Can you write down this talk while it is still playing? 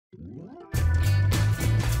Howdy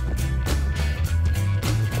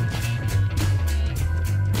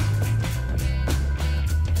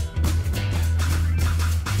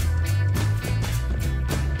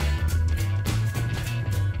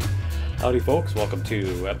folks, welcome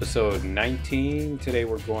to episode 19. Today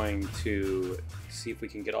we're going to see if we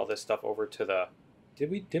can get all this stuff over to the...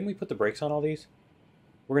 Didn't we put the brakes on all these?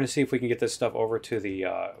 We're going to see if we can get this stuff over to the,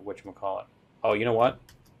 whatchamacallit. Oh, you know what?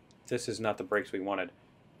 This is not the brakes we wanted.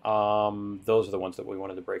 Those are the ones that we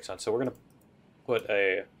wanted the brakes on. So we're going to put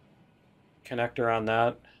a connector on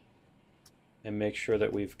that and make sure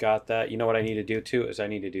that we've got that. You know what I need to do too is I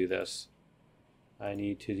need to do this. I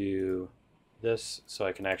need to do this so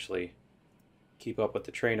I can actually keep up with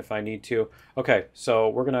the train if I need to. Okay, so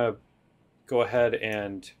we're gonna go ahead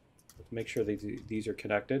and make sure that these are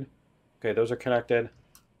connected. Okay, those are connected.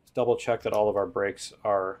 Let's double check that all of our brakes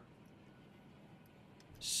are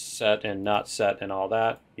set and not set and all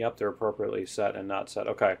that. Yep, they're appropriately set and not set.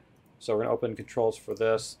 Okay, so we're gonna open controls for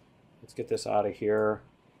this. Let's get this out of here.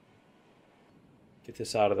 Get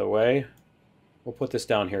this out of the way. We'll put this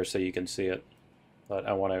down here so you can see it. But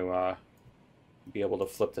I want to be able to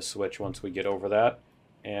flip the switch once we get over that.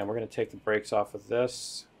 And we're going to take the brakes off of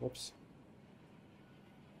this. Whoops.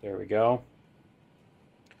 There we go.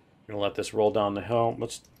 I'm going to let this roll down the hill.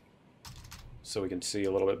 So we can see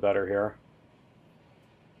a little bit better here.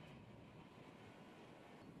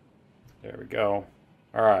 There we go.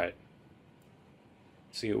 All right.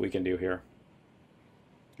 See what we can do here.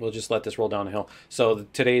 We'll just let this roll down the hill. So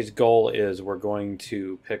today's goal is we're going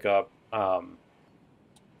to pick up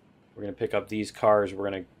these cars. We're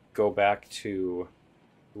going to go back to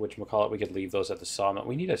whatchamacallit. We could leave those at the sawmill.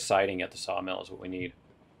 We need a siding at the sawmill is what we need,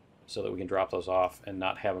 so that we can drop those off and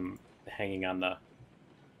not have them hanging on the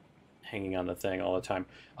thing all the time.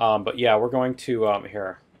 But yeah, we're going to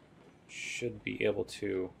here. Should be able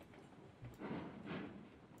to.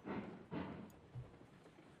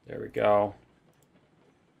 There we go.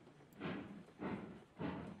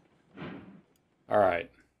 All right.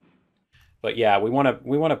 But yeah, we want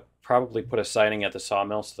to probably put a siding at the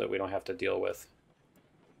sawmill so that we don't have to deal with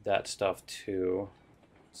that stuff too.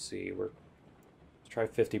 Let's see, let's try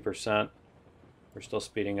 50%. We're still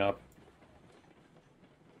speeding up.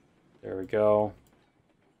 There we go.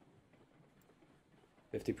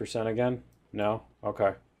 50% again? No?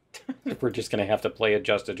 Okay. We're just gonna have to play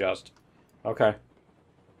adjust. Okay.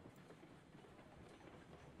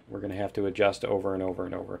 We're gonna have to adjust over and over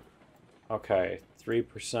and over. Okay,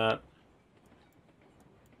 3%.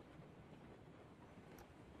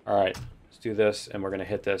 All right, let's do this, and we're going to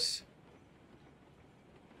hit this.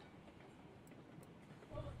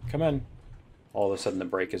 Come in. All of a sudden, the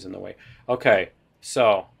brake is in the way. Okay,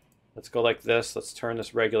 so let's go like this. Let's turn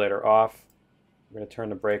this regulator off. We're going to turn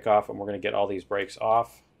the brake off, and we're going to get all these brakes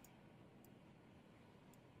off.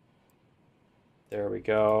 There we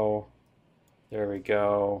go. There we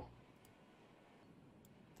go.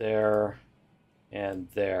 There and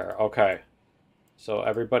there. Okay, so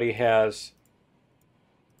everybody has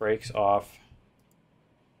brakes off.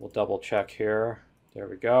 We'll double check here. There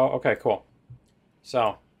we go. Okay, cool.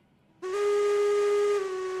 So, all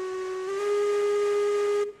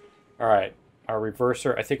right, our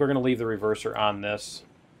reverser. I think we're going to leave the reverser on this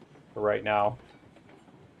for right now.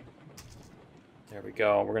 There we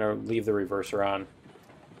go. We're going to leave the reverser on.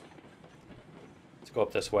 Let's go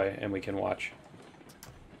up this way, and we can watch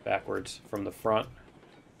backwards from the front,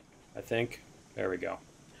 I think. There we go.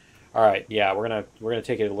 All right, yeah, we're gonna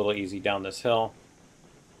take it a little easy down this hill,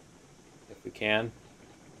 if we can.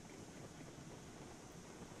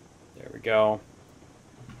 There we go.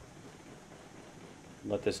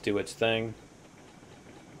 Let this do its thing.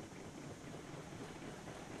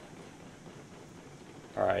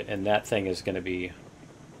 All right, and that thing is going to be.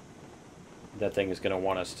 That thing is going to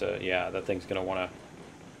want us to. Yeah, that thing's going to want to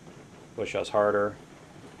push us harder.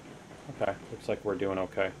 Okay, looks like we're doing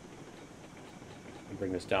okay.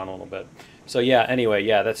 Bring this down a little bit. So yeah, anyway,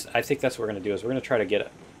 yeah, I think that's what we're going to do is we're going to try to get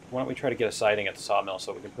why don't we try to get a siding at the sawmill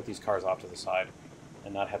so we can put these cars off to the side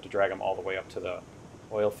and not have to drag them all the way up to the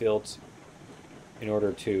oil fields in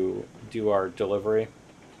order to do our delivery.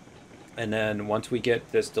 And then once we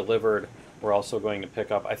get this delivered, we're also going to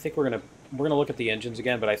pick up, I think we're going to look at the engines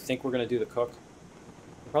again, but I think we're going to do the cook.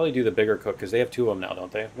 We'll probably do the bigger cook because they have two of them now,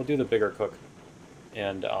 don't they? We'll do the bigger cook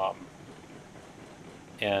and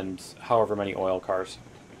however many oil cars.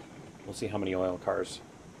 We'll see how many oil cars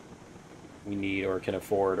we need or can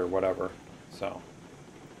afford or whatever. So,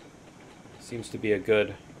 seems to be a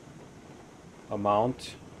good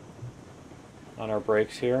amount on our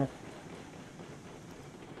brakes here.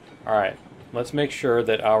 Alright, let's make sure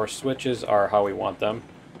that our switches are how we want them.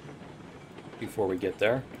 before we get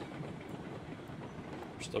there.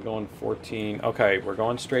 We're still going 14. Okay, we're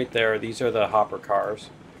going straight there. These are the hopper cars.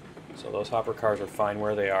 So those hopper cars are fine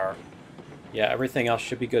where they are. Yeah, everything else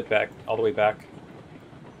should be good back, all the way back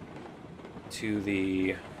to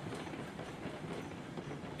the,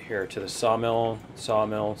 here, to the sawmill,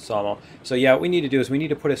 sawmill, sawmill. So yeah, what we need to do is we need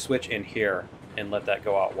to put a switch in here and let that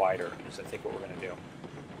go out wider, is I think what we're going to do.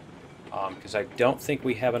 Because I don't think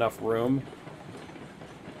we have enough room.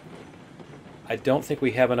 I don't think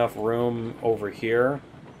we have enough room over here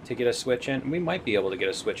to get a switch in. We might be able to get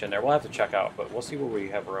a switch in there. We'll have to check out, but we'll see where we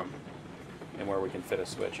have room and where we can fit a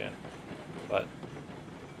switch in. But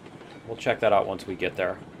we'll check that out once we get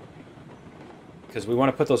there. Because we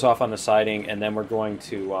want to put those off on the siding, and then we're going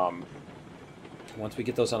to, once we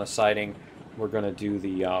get those on the siding, we're going to do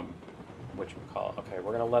the, whatchamacallit. Okay,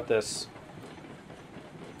 we're going to let this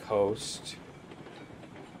coast.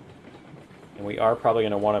 And we are probably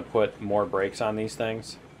going to want to put more brakes on these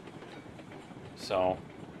things. So,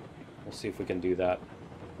 we'll see if we can do that.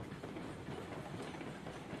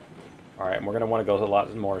 Alright, and we're going to want to go a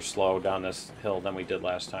lot more slow down this hill than we did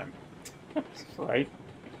last time. Right?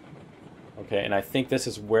 Okay, and I think this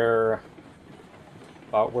is where,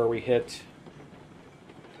 about where we hit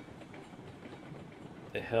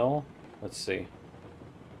the hill. Let's see.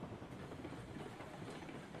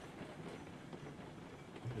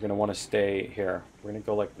 We're going to want to stay here. We're going to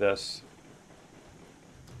go like this.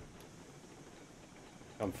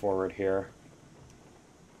 Come forward here.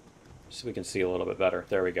 So we can see a little bit better.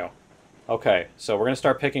 There we go. Okay, so we're going to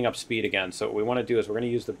start picking up speed again. So what we want to do is we're going to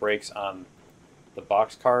use the brakes on the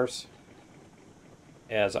box cars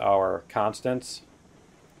as our constants.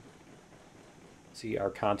 See our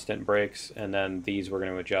constant brakes, and then these we're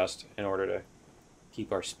going to adjust in order to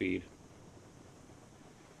keep our speed.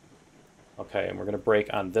 Okay, and we're going to brake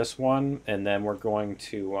on this one, and then we're going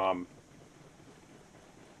to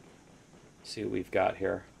see what we've got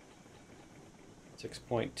here.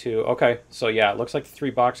 6.2. Okay, so yeah, it looks like the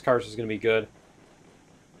 3 box cars is going to be good.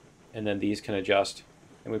 And then these can adjust.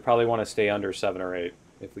 And we probably want to stay under 7 or 8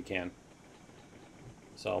 if we can.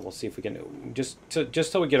 So we'll see if we can, just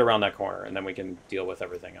till we get around that corner, and then we can deal with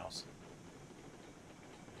everything else.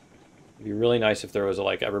 It'd be really nice if there was a,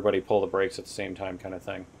 like, everybody pull the brakes at the same time kind of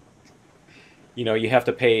thing. You know, you have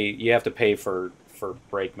to pay for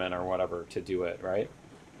brakemen or whatever to do it, right?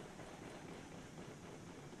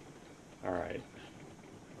 All right.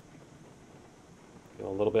 Go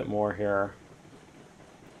a little bit more here,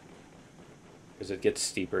 because it gets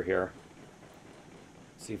steeper here.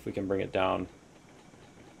 See if we can bring it down.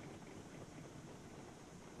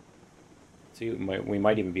 See, we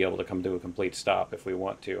might even be able to come to a complete stop if we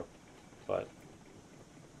want to, but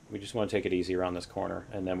we just want to take it easy around this corner,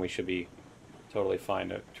 and then we should be totally fine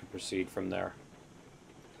to proceed from there.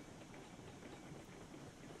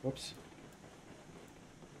 Whoops.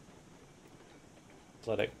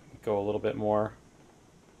 Let it go a little bit more.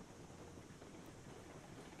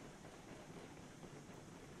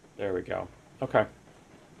 There we go. Okay.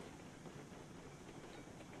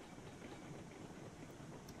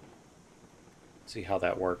 See how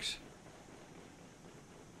that works.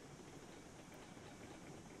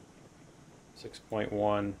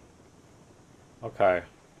 6.1. Okay.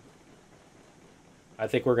 I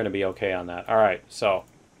think we're going to be okay on that. All right, so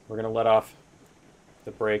we're going to let off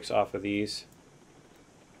the brakes off of these.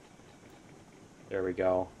 There we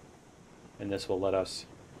go. And this will let us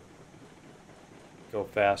go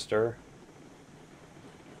faster.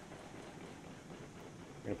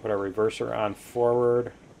 We're going to put our reverser on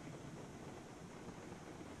forward.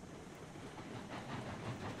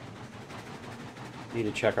 Need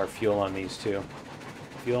to check our fuel on these too.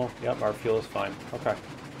 Fuel? Yep, our fuel is fine. Okay.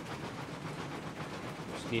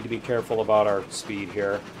 Just need to be careful about our speed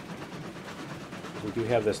here. We do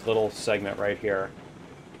have this little segment right here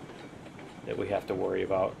that we have to worry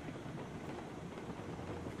about.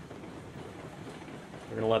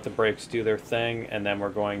 We're going to let the brakes do their thing, and then we're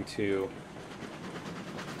going to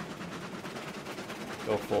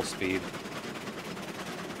go full speed.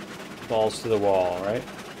 Balls to the wall, right?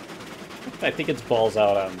 I think it's balls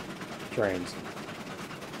out on trains.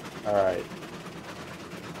 Alright.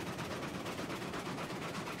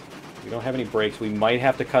 We don't have any brakes. We might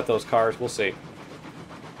have to cut those cars. We'll see.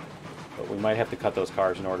 But we might have to cut those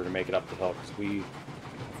cars in order to make it up the hill, because I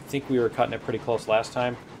think we were cutting it pretty close last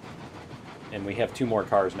time. And we have 2 more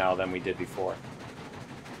cars now than we did before.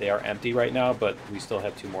 They are empty right now, but we still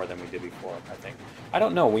have 2 more than we did before, I think. I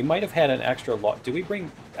don't know. We might have had an extra log. Did we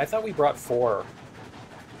bring... I thought we brought 4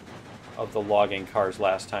 of the logging cars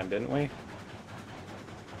last time, didn't we?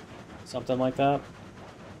 Something like that?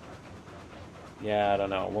 Yeah, I don't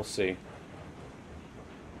know. We'll see.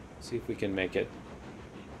 See if we can make it.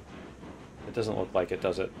 It doesn't look like it,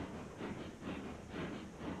 does it?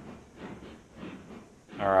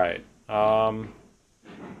 Alright.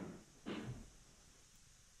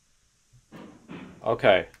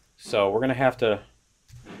 Okay, so we're going to have to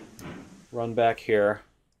run back here.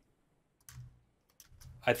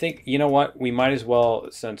 I think, you know what? We might as well,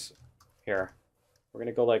 since... Here. We're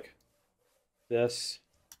going to go like this.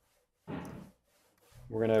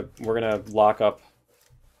 We're gonna lock up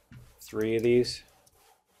 3 of these.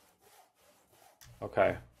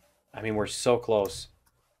 Okay. I mean, we're so close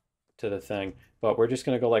to the thing. But we're just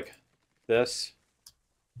going to go like this.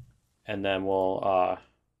 And then we'll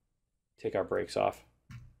take our brakes off.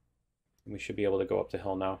 And we should be able to go up the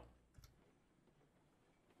hill now.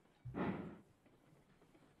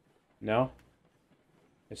 No?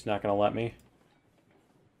 It's not going to let me?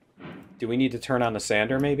 Do we need to turn on the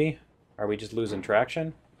sander maybe? Are we just losing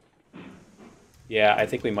traction? Yeah, I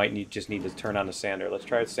think we might just need to turn on the sander. Let's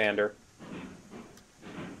try the sander.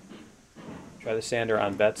 Try the sander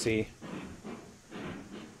on Betsy.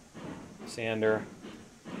 Sander.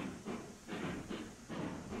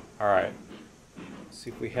 Alright. Let's see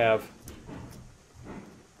if we have...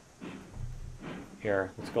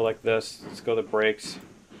 Here, let's go like this. Let's go to brakes.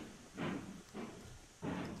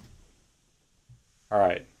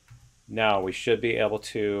 Alright. Now we should be able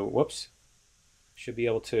to... Whoops. Should be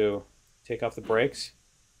able to take off the brakes.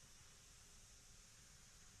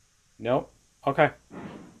 Nope. Okay.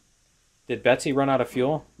 Did Betsy run out of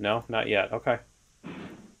fuel? No, not yet. Okay.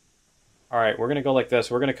 Alright, we're going to go like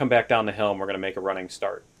this. We're going to come back down the hill and we're going to make a running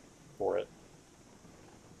start for it.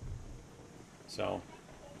 So,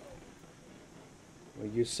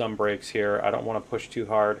 we'll use some brakes here. I don't want to push too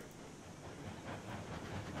hard.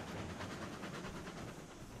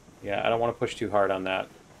 Yeah, I don't want to push too hard on that.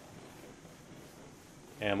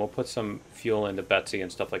 And we'll put some fuel into Betsy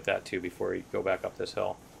and stuff like that too before we go back up this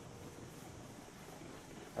hill.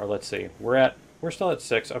 Or let's see. We're still at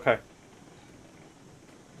 6. Okay.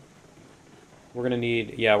 We're going to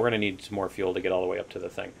need, yeah, we're going to need some more fuel to get all the way up to the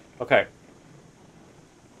thing. Okay.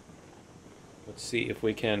 Let's see if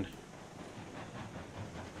we can...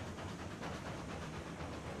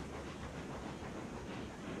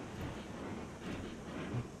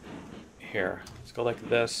 Here, let's go like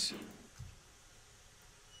this.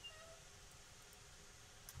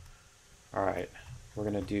 Alright, we're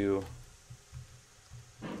going to do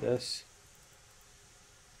this.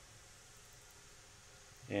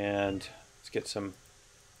 And let's get some...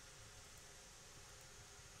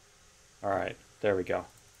 Alright, there we go.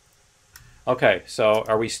 Okay, so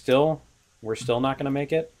are we still... We're still not going to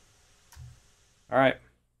make it? Alright,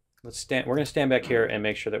 let's stand... We're going to stand back here and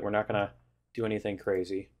make sure that we're not going to do anything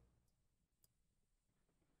crazy.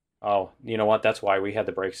 Oh, you know what? That's why we had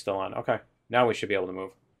the brakes still on. Okay, now we should be able to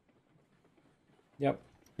move. Yep,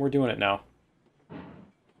 we're doing it now.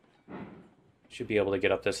 Should be able to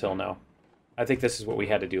get up this hill now. I think this is what we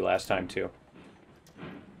had to do last time, too.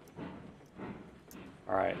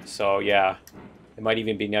 Alright, so yeah. It might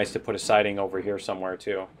even be nice to put a siding over here somewhere,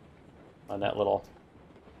 too. On that little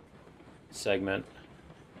segment.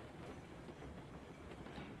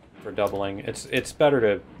 For doubling. It's better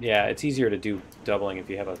to... Yeah, it's easier to do doubling if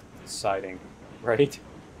you have a siding, right?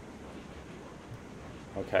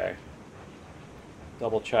 Okay.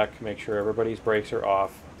 Double check, make sure everybody's brakes are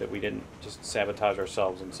off, that we didn't just sabotage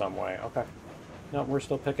ourselves in some way. Okay. No, we're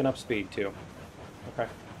still picking up speed, too. Okay.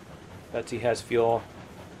 Betsy has fuel.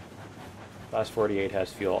 Last 48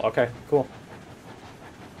 has fuel. Okay, cool.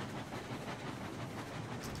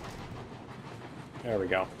 There we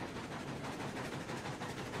go.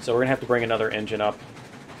 So we're going to have to bring another engine up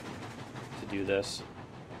to do this.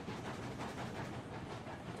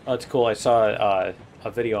 Oh, it's cool. I saw a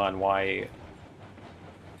video on why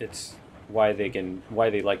they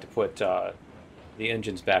like to put the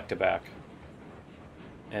engines back to back.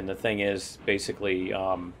 And the thing is, basically,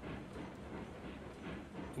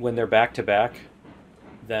 when they're back to back,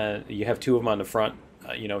 then you have 2 of them on the front.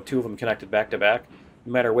 2 of them connected back to back.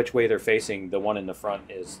 No matter which way they're facing, the one in the front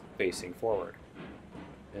is facing forward.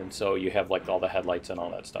 And so you have like all the headlights and all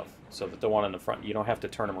that stuff. So that the one in the front, you don't have to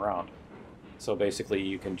turn them around. So basically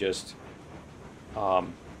you can just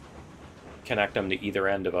connect them to either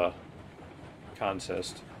end of a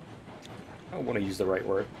consist. I don't want to use the right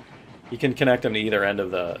word. You can connect them to either end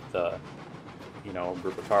of the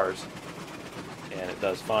group of cars. And it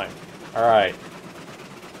does fine. Alright.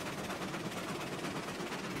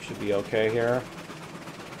 Should be okay here.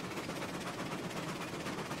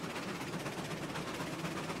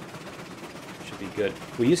 Be good.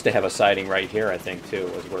 We used to have a siding right here, I think, too,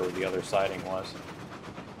 was where the other siding was.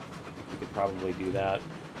 We could probably do that.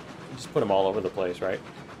 Just put them all over the place, right?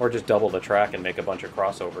 Or just double the track and make a bunch of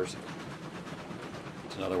crossovers.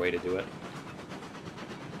 It's another way to do it.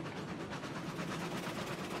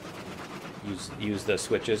 Use the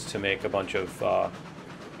switches to make a bunch of,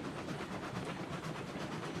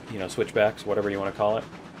 you know, switchbacks, whatever you want to call it.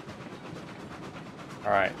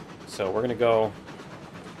 All right, so we're gonna go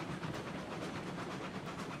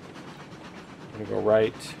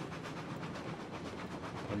right,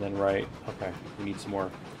 and then right. Okay, we need some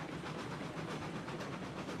more.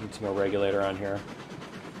 Need some more regulator on here.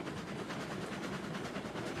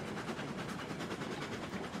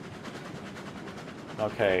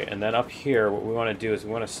 Okay, and then up here, what we want to do is we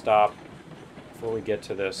want to stop before we get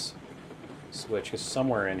to this switch, because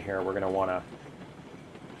somewhere in here we're going to want to.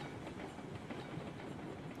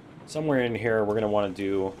 Somewhere in here we're going to want to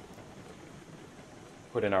do.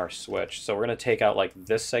 Put in our switch. So we're going to take out like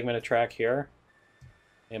this segment of track here,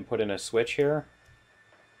 and put in a switch here.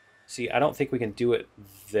 See, I don't think we can do it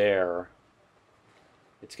there.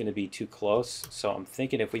 It's going to be too close. So I'm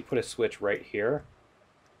thinking if we put a switch right here,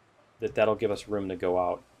 that'll give us room to go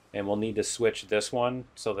out. And we'll need to switch this one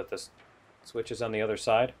so that this switch is on the other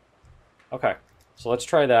side. Okay, so let's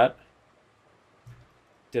try that.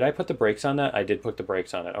 Did I put the brakes on that? I did put the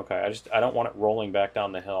brakes on it. Okay, I don't want it rolling back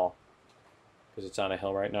down the hill because it's on a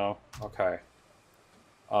hill right now. Okay.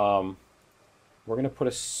 We're going to put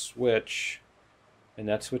a switch, and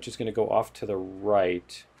that switch is going to go off to the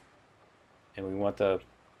right. And we want the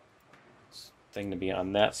thing to be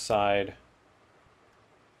on that side.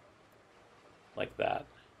 Like that.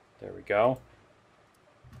 There we go.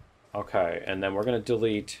 Okay, and then we're going to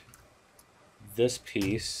delete this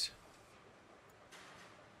piece.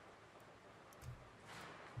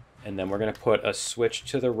 And then we're going to put a switch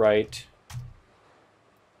to the right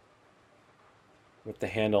with the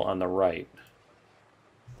handle on the right.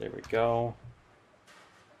 There we go.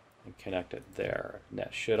 And connect it there. And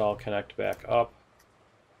that should all connect back up.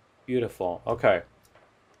 Beautiful. Okay.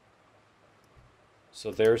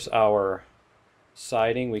 So there's our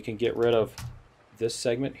siding. We can get rid of this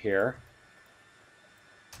segment here.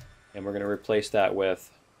 And we're going to replace that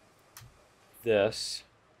with this.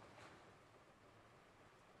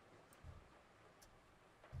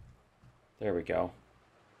 There we go.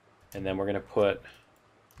 And then we're going to put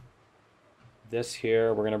this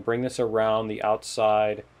here. We're going to bring this around the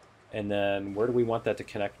outside. And then where do we want that to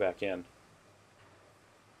connect back in?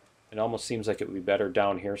 It almost seems like it would be better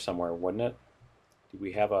down here somewhere, wouldn't it? Do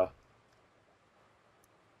we have a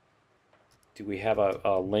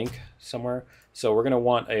link somewhere? So we're going to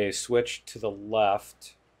want a switch to the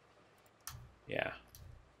left. Yeah,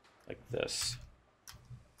 like this.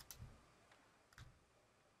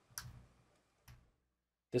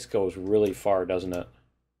 This goes really far, doesn't it?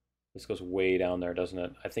 This goes way down there, doesn't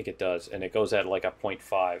it? I think it does, and it goes at like a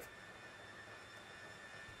 0.5.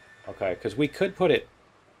 Okay, because we could put it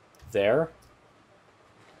there.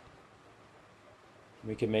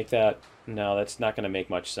 We can make that... No, that's not going to make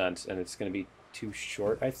much sense, and it's going to be too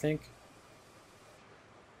short, I think.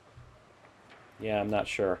 Yeah, I'm not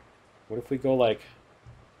sure. What if we go like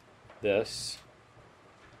this?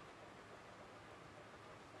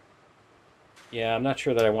 Yeah, I'm not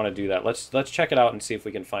sure that I want to do that. Let's check it out and see if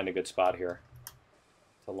we can find a good spot here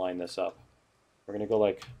to line this up. We're going to go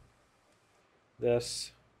like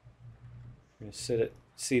this. We're going to sit it.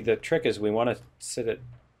 See, the trick is we want to sit it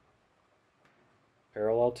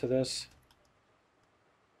parallel to this.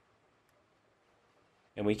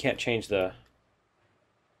 And we can't change the...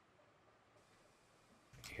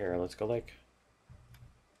 Here, let's go like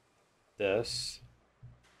this.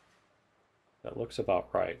 That looks about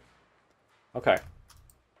right. Okay,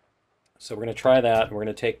 so we're going to try that, and we're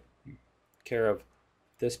going to take care of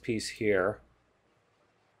this piece here,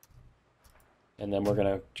 and then we're going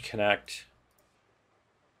to connect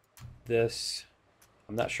this.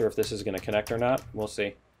 I'm not sure if this is going to connect or not. We'll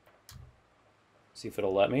see. See if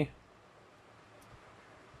it'll let me.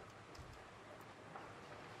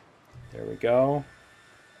 There we go.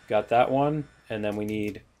 Got that one, and then we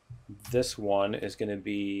need this one is going to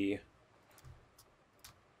be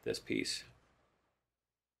this piece.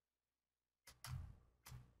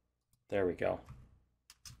 There we go.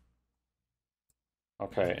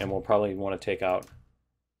 Okay, and we'll probably want to take out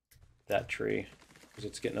that tree because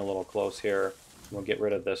it's getting a little close here. We'll get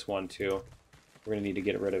rid of this one too. We're going to need to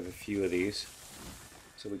get rid of a few of these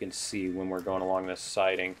so we can see when we're going along this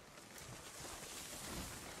siding.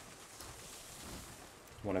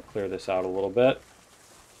 Want to clear this out a little bit.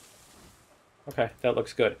 Okay, that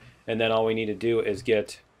looks good. And then all we need to do is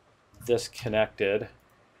get this connected.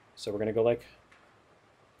 So we're going to go like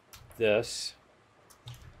this.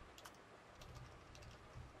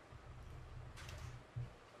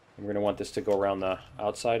 And we're going to want this to go around the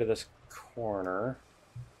outside of this corner.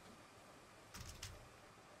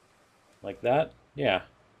 Like that? Yeah,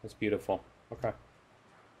 that's beautiful. Okay.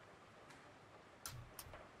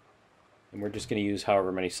 And we're just going to use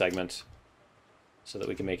however many segments so that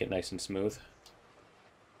we can make it nice and smooth.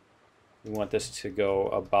 We want this to go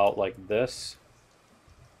about like this.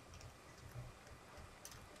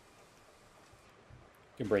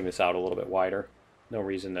 You can bring this out a little bit wider. No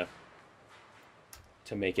reason to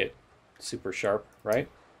make it super sharp, right?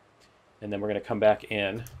 And then we're going to come back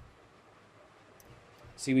in.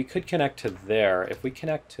 See, we could connect to there. If we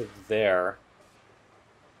connect to there,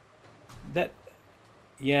 that,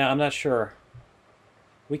 yeah, I'm not sure.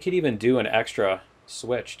 We could even do an extra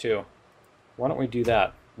switch too. Why don't we do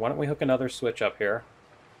that? Why don't we hook another switch up here?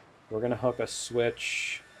 We're going to hook a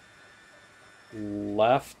switch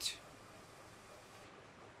left.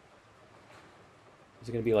 Is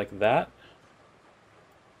it going to be like that?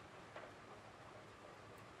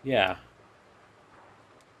 Yeah.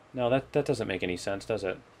 No, that doesn't make any sense, does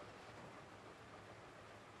it?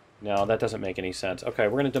 No, that doesn't make any sense. Okay,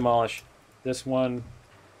 we're going to demolish this one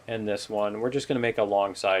and this one. We're just going to make a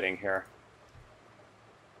long siding here.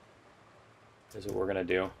 Is what we're going to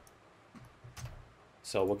do.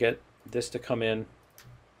 So we'll get this to come in.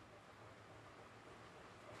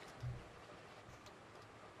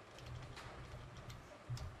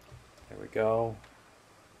 There we go.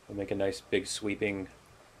 We'll make a nice big sweeping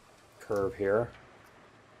curve here.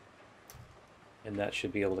 And that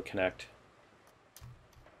should be able to connect.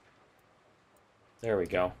 There we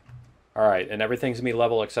go. All right, and everything's going to be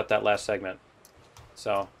level except that last segment.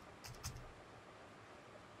 So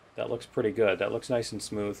that looks pretty good. That looks nice and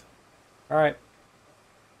smooth. All right.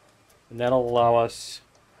 And that'll allow us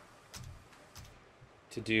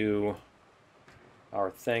to do our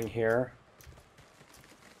thing here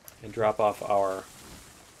and drop off our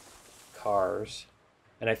cars.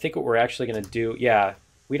 And I think what we're actually going to do, yeah,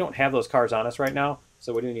 we don't have those cars on us right now,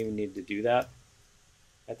 so we don't even need to do that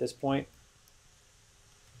at this point.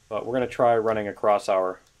 But we're going to try running across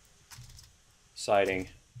our siding.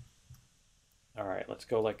 All right, let's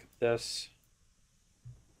go like this.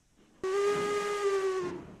 We're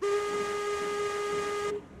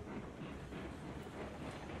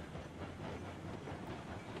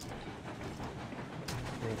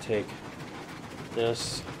going to take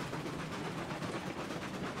this.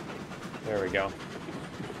 There we go.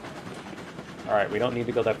 All right, we don't need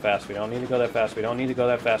to go that fast. We don't need to go that fast. We don't need to go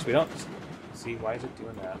that fast. We don't... See, why is it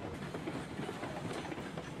doing that?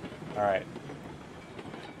 All right.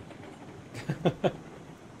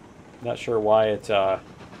 Not sure why it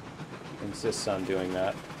insists on doing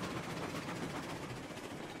that.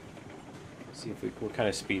 See if what kind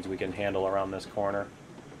of speeds we can handle around this corner.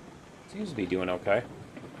 Seems to be doing okay.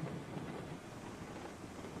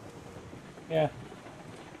 Yeah.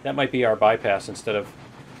 That might be our bypass instead of...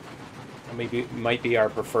 Maybe might be our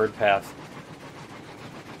preferred path,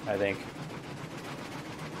 I think.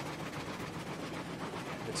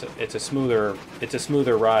 It's a smoother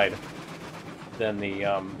ride than the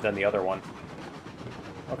other one.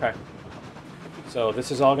 Okay. So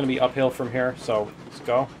this is all going to be uphill from here. So let's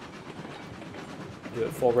go. Do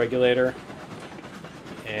it full regulator,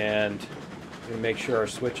 and we're going to make sure our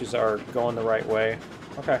switches are going the right way.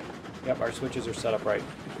 Okay. Yep, our switches are set up right.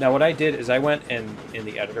 Now what I did is I went in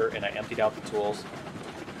the editor and I emptied out the tools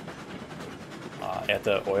at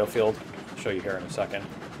the oil field. I'll show you here in a second.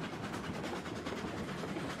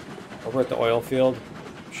 Over at the oil field,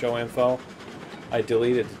 show info, I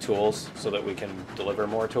deleted the tools so that we can deliver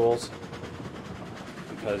more tools,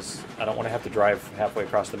 because I don't want to have to drive halfway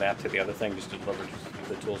across the map to the other thing just to deliver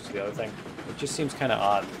the tools to the other thing. It just seems kind of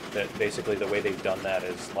odd that basically the way they've done that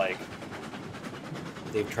is like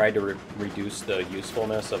they've tried to reduce the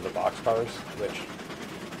usefulness of the boxcars, which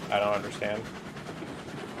I don't understand.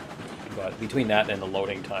 But between that and the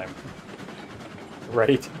loading time,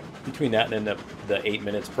 right? Between that and the 8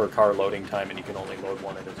 minutes per car loading time, and you can only load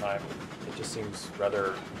one at a time, it just seems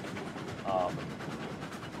rather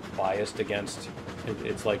biased against.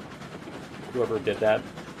 It's like whoever did that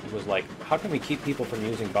was like, how can we keep people from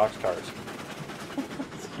using boxcars?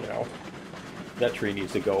 You know, that tree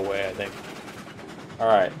needs to go away, I think. All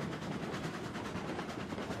right,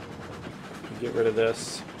 get rid of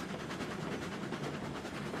this,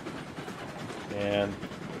 and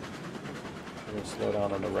I'm going to slow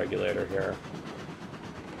down on the regulator here.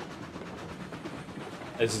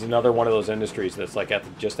 This is another one of those industries that's like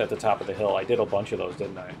just at the top of the hill. I did a bunch of those,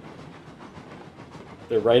 didn't I?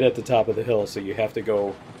 They're right at the top of the hill, so you have to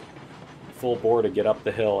go full bore to get up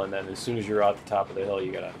the hill, and then as soon as you're at the top of the hill,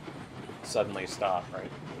 you gotta suddenly stop, right?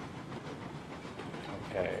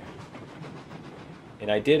 Okay.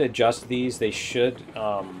 And I did adjust these. They should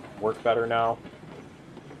work better now.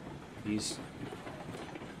 These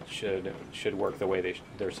should work the way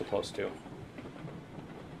they're supposed to.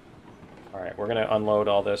 All right, we're gonna unload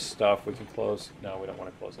all this stuff. We can close. No, we don't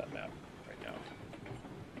want to close that map right now.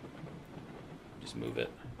 Just move it.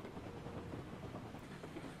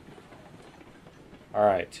 All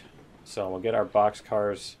right, so we'll get our box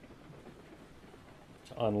cars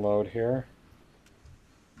to unload here.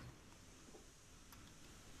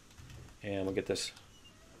 And we'll get this,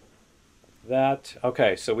 that.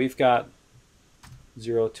 Okay, so we've got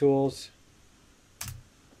 0 tools.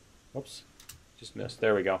 Oops, just missed.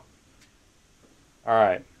 There we go. All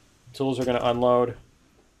right, tools are going to unload.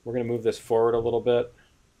 We're going to move this forward a little bit.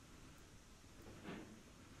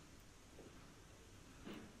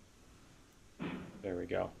 There we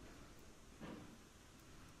go.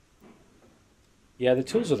 Yeah, the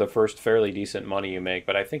tools are the first fairly decent money you make,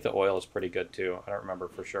 but I think the oil is pretty good too. I don't remember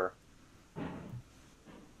for sure.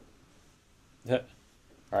 All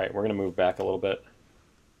right, we're going to move back a little bit.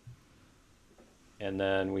 And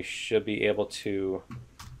then we should be able to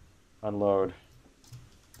unload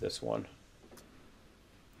this one.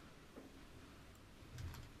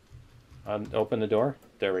 Open the door.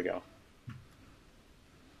 There we go.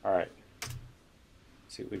 All right. Let's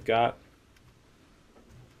see what we've got.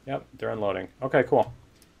 Yep, they're unloading. Okay, cool.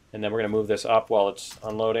 And then we're going to move this up while it's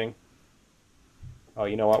unloading. Oh,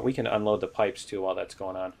 you know what? We can unload the pipes too while that's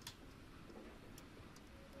going on.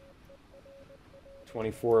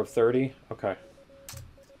 24 of 30. Okay.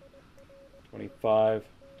 25,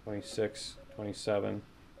 26, 27,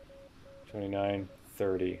 29,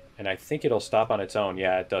 30. And I think it'll stop on its own.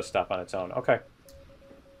 Yeah, it does stop on its own. Okay.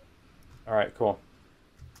 All right, cool.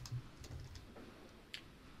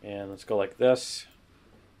 And let's go like this.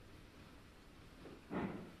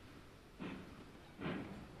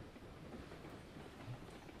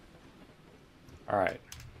 All right.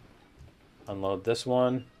 Unload this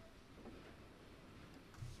one.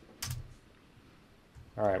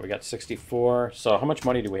 All right, we got 64. So how much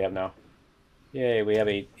money do we have now? Yay, we have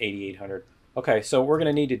 8,800. Okay, so what we're going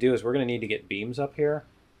to need to do is we're going to need to get beams up here.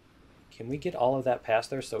 Can we get all of that past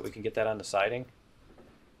there so that we can get that on the siding?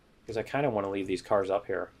 Because I kind of want to leave these cars up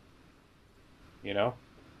here. You know?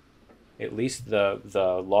 At least the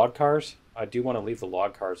log cars. I do want to leave the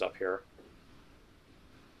log cars up here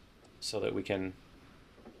so that we can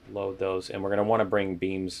load those. And we're going to want to bring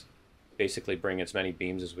beams, basically bring as many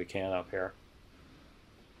beams as we can up here.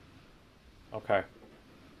 Okay.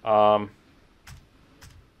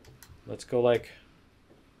 Let's go like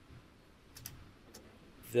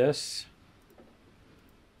this.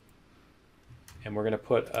 And we're going to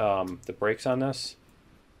put the brakes on this.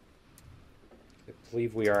 I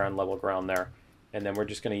believe we are on level ground there. And then we're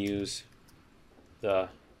just going to use the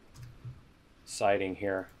siding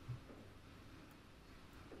here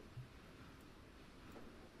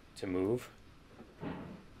to move.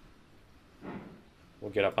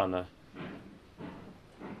 We'll get up on the...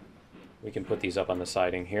 We can put these up on the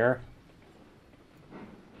siding here.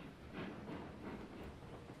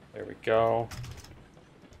 There we go.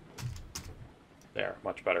 There,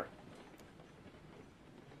 much better.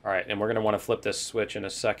 All right, and we're going to want to flip this switch in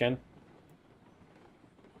a second.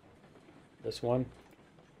 This one.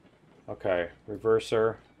 Okay,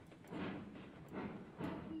 reverser.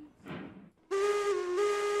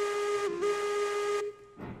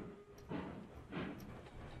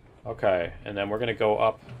 Okay, and then we're going to go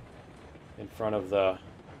up in front of the,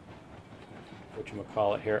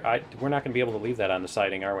 whatchamacallit here. We're not going to be able to leave that on the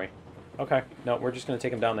siding, are we? Okay, no, we're just going to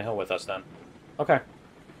take them down the hill with us then. Okay.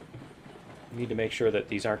 We need to make sure that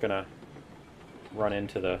these aren't going to run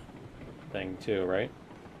into the thing too, right?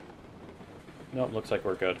 Nope, looks like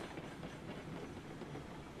we're good.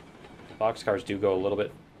 The boxcars do go a little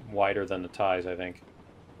bit wider than the ties, I think.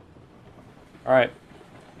 Alright.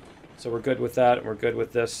 So we're good with that, and we're good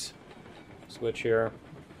with this switch here.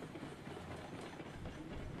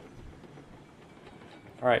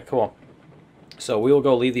 Alright, cool. So we will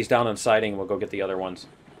go leave these down on siding, we'll go get the other ones,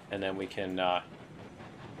 and then we can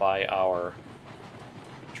buy our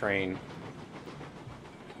train.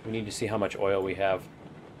 We need to see how much oil we have.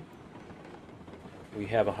 We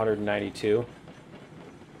have 192.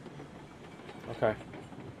 Okay.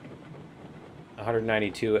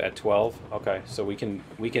 192 at 12. Okay, so we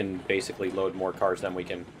can basically load more cars than we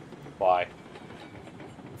can buy.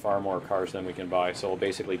 Far more cars than we can buy. So we'll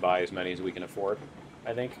basically buy as many as we can afford,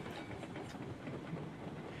 I think.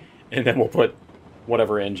 And then we'll put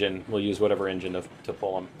whatever engine, we'll use whatever engine to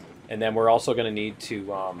pull them. And then we're also going to need to,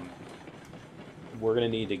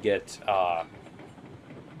 get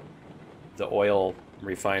the oil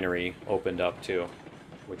refinery opened up too,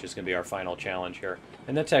 which is going to be our final challenge here.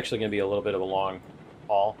 And that's actually going to be a little bit of a long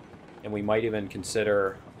haul. And we might even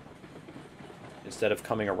consider, instead of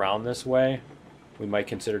coming around this way, we might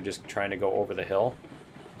consider just trying to go over the hill.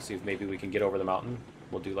 See if maybe we can get over the mountain.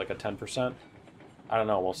 We'll do like a 10%. I don't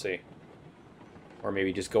know, we'll see. Or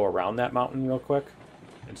maybe just go around that mountain real quick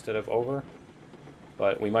instead of over.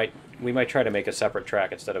 But we might try to make a separate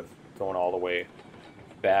track instead of going all the way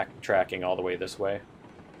backtracking all the way this way.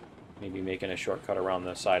 Maybe making a shortcut around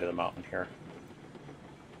the side of the mountain here.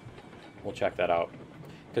 We'll check that out.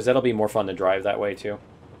 Because that'll be more fun to drive that way too.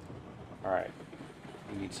 Alright.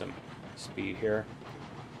 We need some speed here.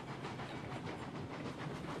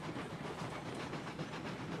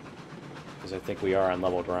 Because I think we are on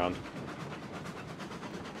level ground.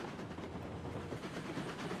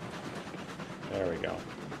 There we go.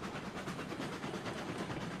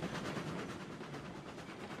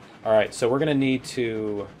 Alright, so we're going to need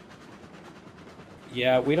to...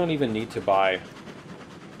 Yeah, we don't even need to buy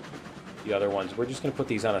the other ones. We're just going to put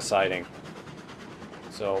these on a siding.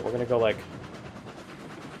 So we're going to go like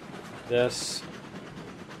this.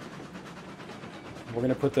 We're going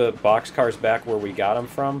to put the boxcars back where we got them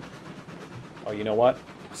from. Oh, you know what?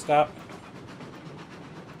 Stop.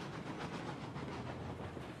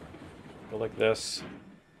 Go like this.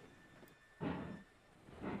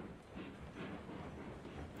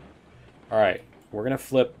 Alright, we're going to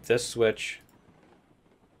flip this switch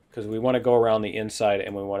because we want to go around the inside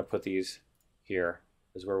and we want to put these here.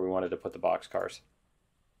 Is where we wanted to put the boxcars.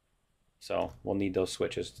 So we'll need those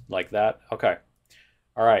switches like that. Okay.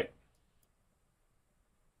 Alright.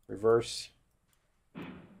 Reverse.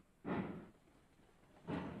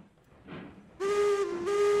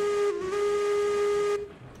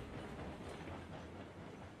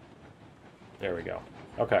 There we go.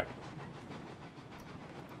 Okay.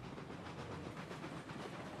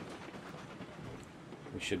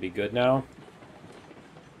 We should be good now.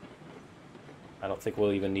 I don't think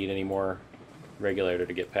we'll even need any more regulator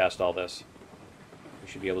to get past all this. We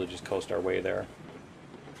should be able to just coast our way there.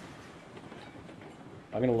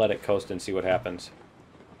 I'm going to let it coast and see what happens.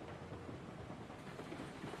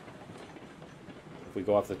 If we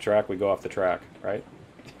go off the track, we go off the track, right?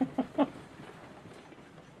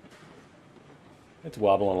 It's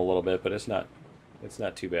wobbling a little bit, but it's not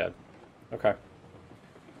too bad. Okay.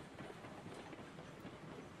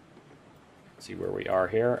 Let's see where we are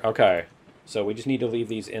here. Okay. So we just need to leave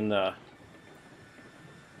these in the...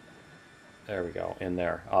 There we go. In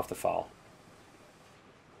there. Off the foul.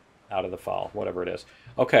 Out of the foul. Whatever it is.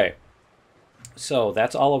 Okay. So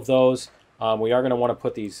that's all of those. We are going to want to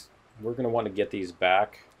put these... We're going to want to get these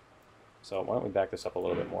back. So why don't we back this up a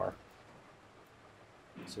little bit more.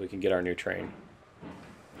 So we can get our new train.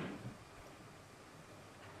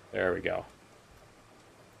 There we go.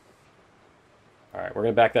 Alright, we're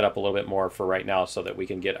going to back that up a little bit more for right now so that we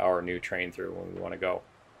can get our new train through when we want to go.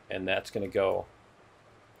 And that's going to go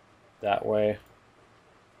that way.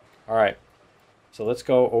 Alright, so let's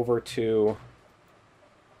go over to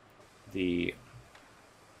the,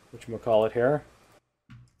 whatchamacallit here.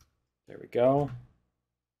 There we go.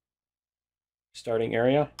 Starting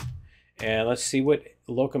area. And let's see what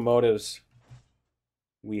locomotives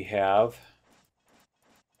we have.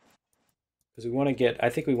 Because we want to get, I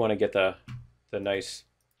think we want to get the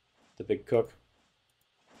big cook.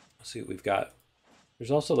 Let's see what we've got.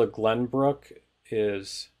 There's also the Glenbrook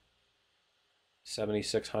is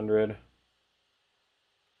 7,600.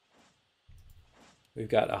 We've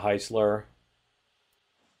got a Heisler.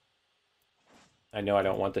 I know I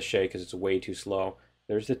don't want the Shea because it's way too slow.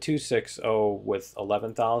 There's the 260 with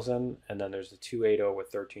 11,000, and then there's the 280 with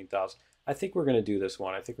 13,000. I think we're going to do this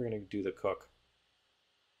one. I think we're going to do the cook.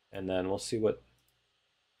 And then we'll see what...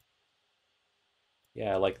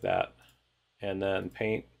 Yeah, I like that. And then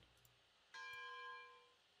paint.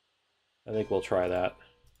 I think we'll try that.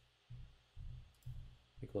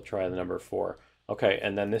 I think we'll try the number 4. Okay,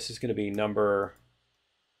 and then this is going to be number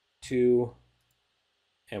 2.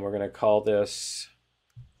 And we're going to call this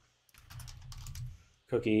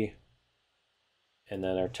cookie. And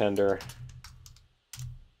then our tender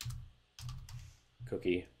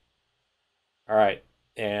cookie. All right.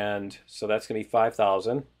 And so that's going to be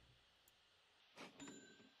 5,000.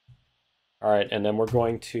 All right, and then we're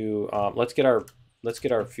going to let's get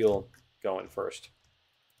our fuel going first.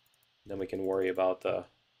 Then we can worry about the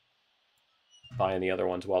buying the other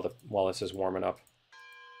ones while this is warming up.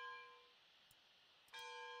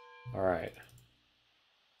 All right.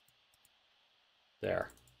 There.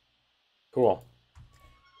 Cool.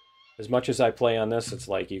 As much as I play on this, it's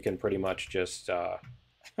like you can pretty much just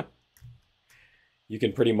you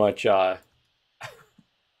can pretty much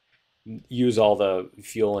use all the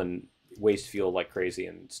fuel and waste fuel like crazy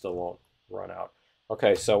and still won't run out.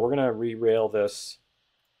 Okay, so we're gonna re-rail this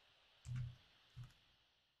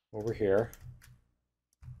over here.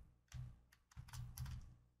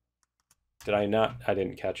 Did I not? I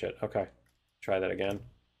didn't catch it. Okay, try that again.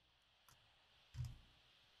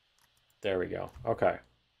 There we go. Okay.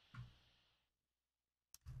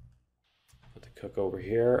 Put the cook over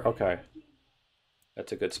here. Okay.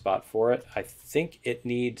 That's a good spot for it. I think it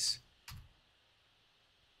needs...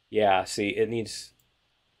 Yeah, see, it needs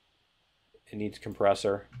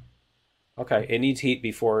compressor. Okay, it needs heat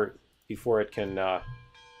before it can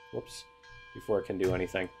whoops, before it can do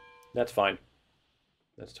anything. That's fine.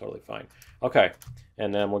 That's totally fine. Okay,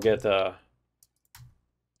 and then we'll get the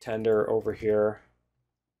tender over here.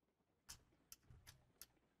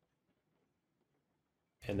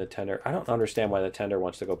 And the tender, I don't understand why the tender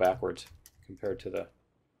wants to go backwards compared to the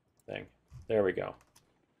thing. There we go.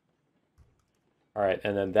 All right,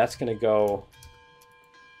 and then that's going to go...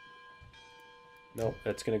 Nope,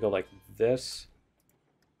 that's going to go like this.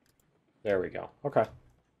 There we go. Okay.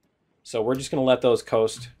 So we're just going to let those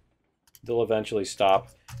coast. They'll eventually stop.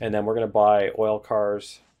 And then we're going to buy oil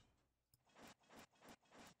cars.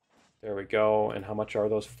 There we go. And how much are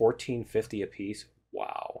those? $14.50 a piece.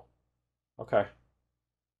 Wow. Okay.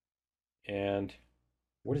 And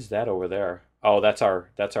what is that over there? Oh, that's our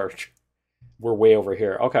we're way over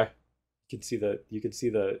here. Okay. You can see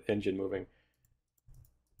the engine moving.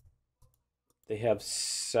 They have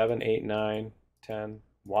 7, 8, 9, 10.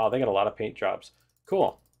 Wow, they got a lot of paint jobs.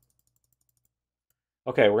 Cool.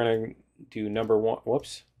 Okay, we're gonna do number one.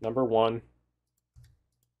 Whoops, number one.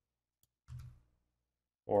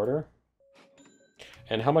 Order.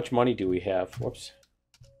 And how much money do we have? Whoops.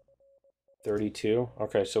 32.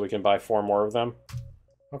 Okay, so we can buy 4 more of them.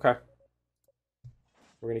 Okay.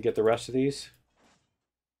 We're gonna get the rest of these.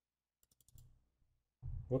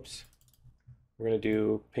 Whoops. We're going to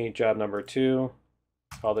do paint job number 2.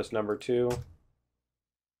 Call this number 2.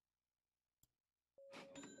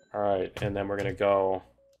 All right, and then we're going to go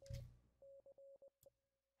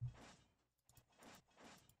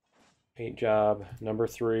paint job number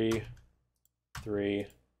 3, 3,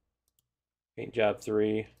 paint job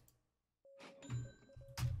 3.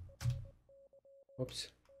 Whoops.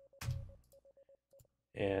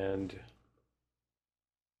 And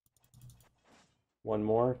 1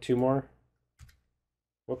 more, 2 more.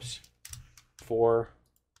 Whoops. 4,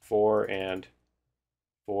 4, and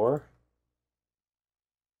 4.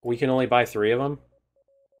 We can only buy 3 of them?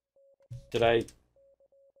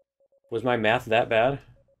 Was my math that bad?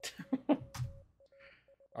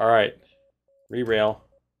 Alright. Re-rail.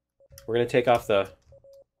 We're going to take off the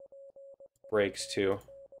brakes too.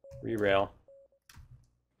 Re-rail.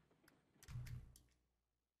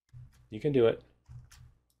 You can do it.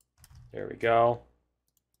 There we go.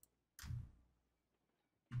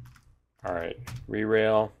 All right,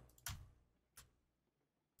 re-rail.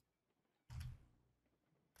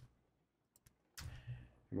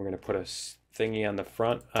 We're going to put a thingy on the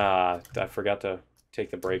front. I forgot to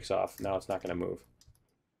take the brakes off. Now it's not going to move.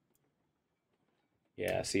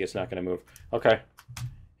 Yeah, see, it's not going to move. Okay,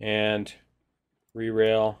 and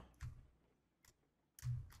re-rail.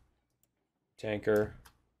 Tanker.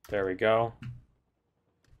 There we go.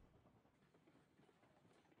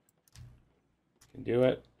 Can do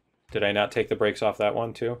it. Did I not take the brakes off that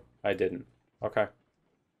one too? I didn't. Okay.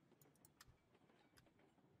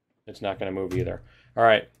 It's not going to move either. All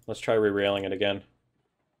right, let's try re-railing it again.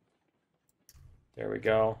 There we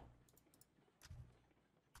go.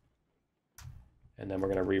 And then we're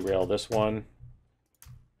going to re-rail this one.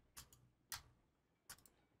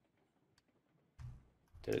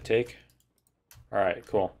 Did it take? All right,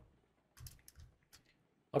 cool.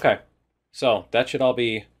 Okay, so that should all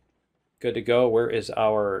be good to go. Where is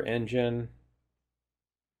our engine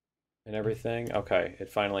and everything? Okay, it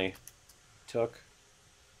finally took.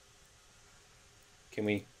 Can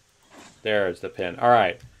we? There's the pin. All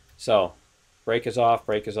right, so brake is off,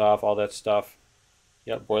 all that stuff.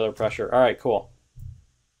 Yep, boiler pressure. All right, cool.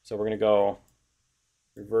 So we're gonna go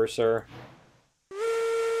reverser.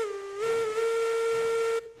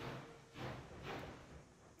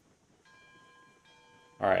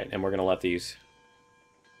 All right, and we're gonna let these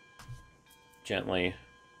gently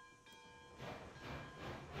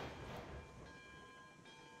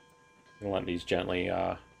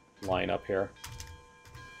line up here.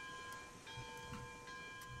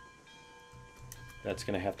 That's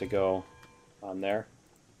gonna have to go on there.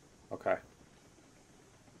 Okay.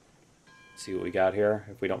 Let's see what we got here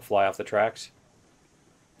if we don't fly off the tracks.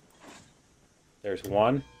 There's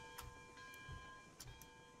one.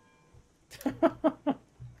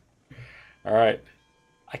 All right.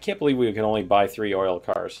 I can't believe we can only buy 3 oil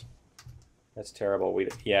cars. That's terrible.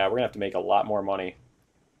 Yeah, we're gonna have to make a lot more money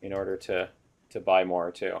in order to buy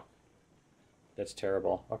more too. That's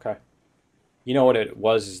terrible. Okay. You know what it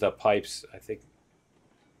was is the pipes. I think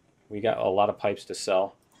we got a lot of pipes to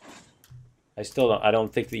sell. I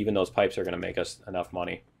don't think that even those pipes are going to make us enough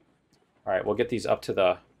money. All right, we'll get these up to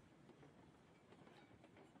the...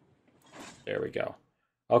 There we go.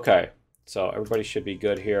 Okay, so everybody should be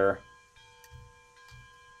good here.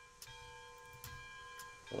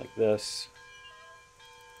 Like this.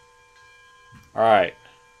 All right.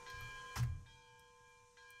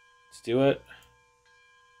 Let's do it.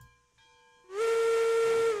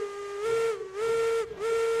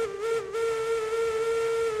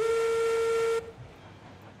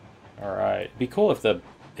 All right. Be cool if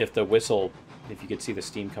the whistle, if you could see the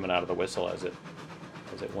steam coming out of the whistle as it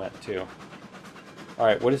went too. All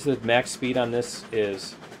right. What is the max speed on this?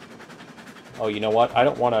 Is... Oh, you know what? I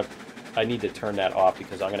don't want to... I need to turn that off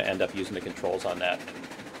because I'm going to end up using the controls on that.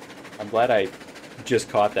 I'm glad I just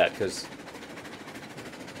caught that because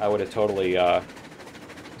I would have totally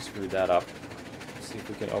screwed that up. Let's see if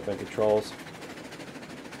we can open controls.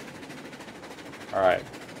 All right.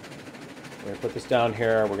 We're going to put this down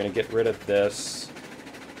here. We're going to get rid of this.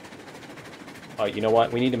 Oh, you know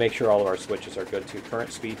what? We need to make sure all of our switches are good too.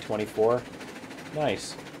 Current speed 24.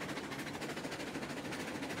 Nice.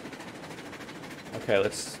 Okay,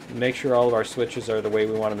 let's make sure all of our switches are the way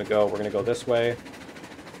we want them to go. We're going to go this way,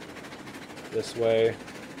 and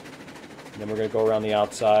then we're going to go around the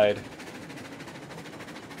outside.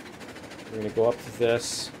 We're going to go up to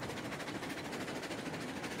this,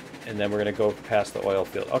 and then we're going to go past the oil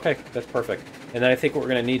field. Okay, that's perfect. And then I think what we're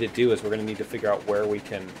going to need to do is we're going to need to figure out where we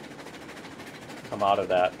can come out of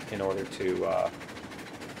that in order to do our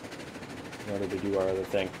other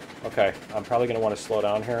thing. Okay, I'm probably going to want to slow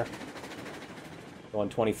down here. Going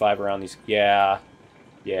 25 around these. Yeah.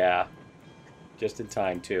 Yeah. Just in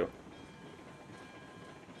time, too.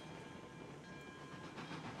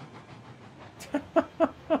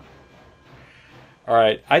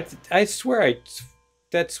 Alright. I swear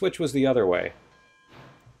that switch was the other way.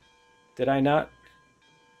 Did I not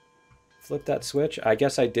flip that switch? I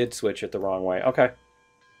guess I did switch it the wrong way. Okay.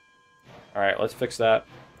 Alright, let's fix that.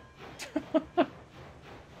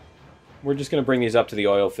 We're just going to bring these up to the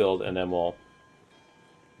oil field, and then we'll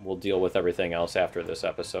deal with everything else after this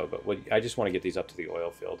episode. But I just want to get these up to the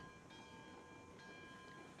oil field.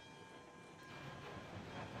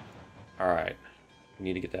 Alright. We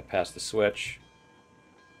need to get that past the switch.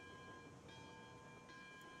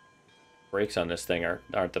 Brakes on this thing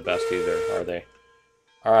aren't the best either, are they?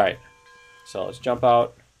 Alright. So let's jump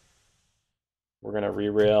out. We're going to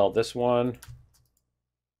re-rail this one.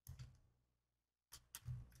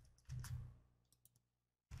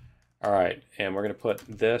 Alright, and we're going to put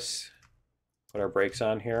our brakes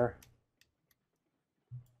on here.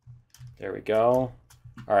 There we go.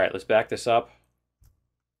 Alright, let's back this up.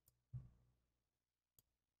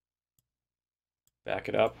 Back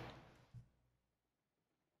it up.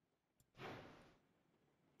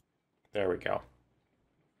 There we go.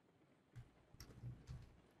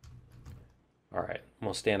 Alright,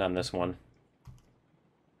 we'll stand on this one.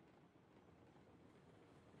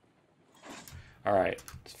 Alright,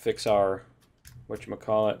 let's fix our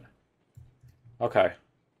whatchamacallit. Okay.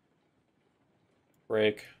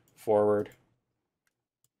 Brake, forward.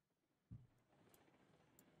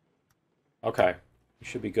 Okay, we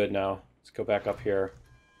should be good now. Let's go back up here.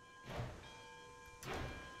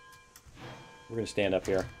 We're going to stand up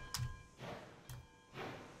here.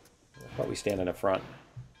 I thought we stand in the front.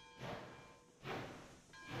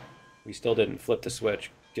 We still didn't flip the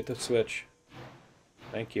switch. Get the switch.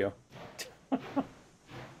 Thank you.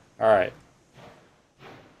 Alright.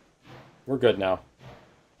 We're good now.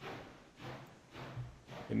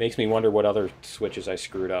 It makes me wonder what other switches I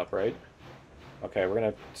screwed up, right? Okay, we're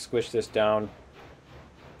going to squish this down.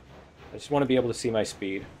 I just want to be able to see my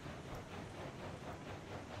speed.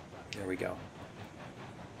 There we go.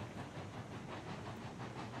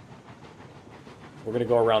 We're going to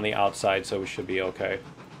go around the outside, so we should be okay.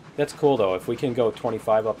 That's cool, though. If we can go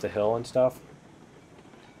 25 up the hill and stuff.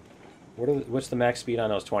 What's the max speed on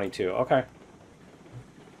those 22? Okay.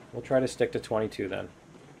 We'll try to stick to 22 then.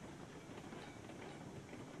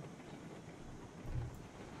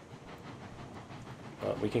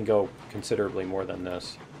 But we can go considerably more than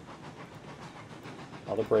this.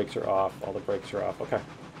 All the brakes are off. All the brakes are off. Okay.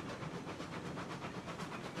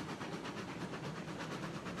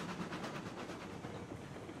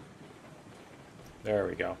 There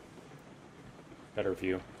we go. Better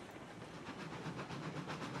view.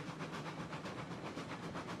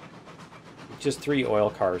 just 3 oil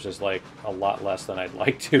cars is like a lot less than I'd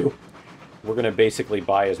like to. We're going to basically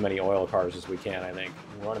buy as many oil cars as we can, I think.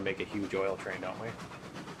 We want to make a huge oil train, don't we?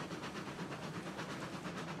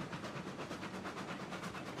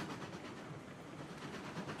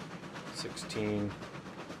 $16.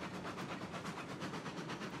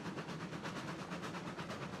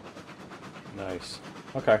 Nice.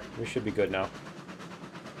 Okay, we should be good now.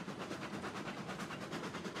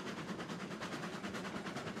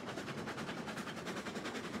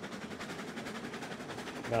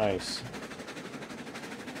 Nice.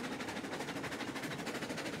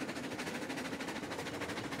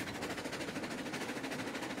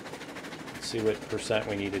 Let's see what percent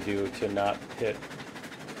we need to do to not hit.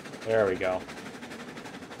 There we go.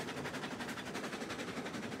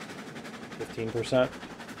 15%.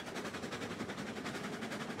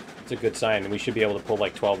 It's a good sign. We should be able to pull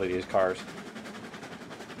like 12 of these cars.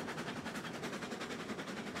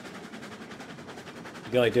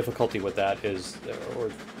 The only difficulty with that is,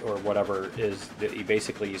 or whatever, is that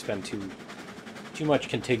you spend too much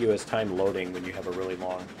contiguous time loading when you have a really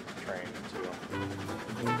long train.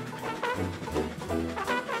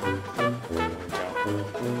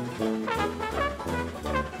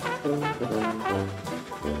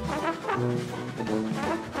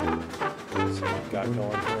 So we've got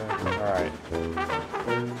going here. All right.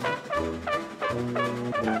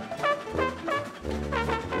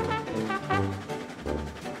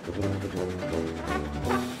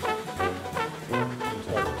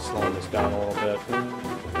 Start slowing this down a little bit.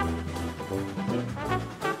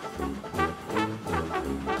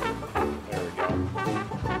 There we go.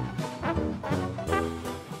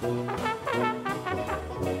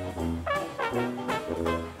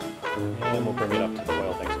 And we'll bring it up to the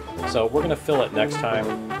oil things. So we're going to fill it next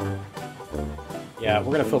time. Yeah,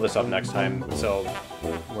 we're going to fill this up next time, so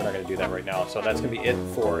we're not going to do that right now. So that's going to be it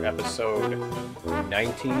for episode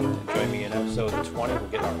 19. Join me in episode 20. We'll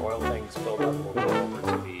get our oil things filled up. We'll go over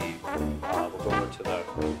to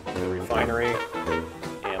the refinery,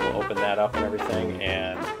 and we'll open that up and everything.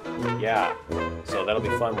 And yeah, so that'll be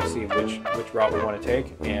fun. We'll see which route we want to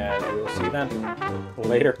take, and we'll see you then.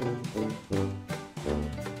 Later.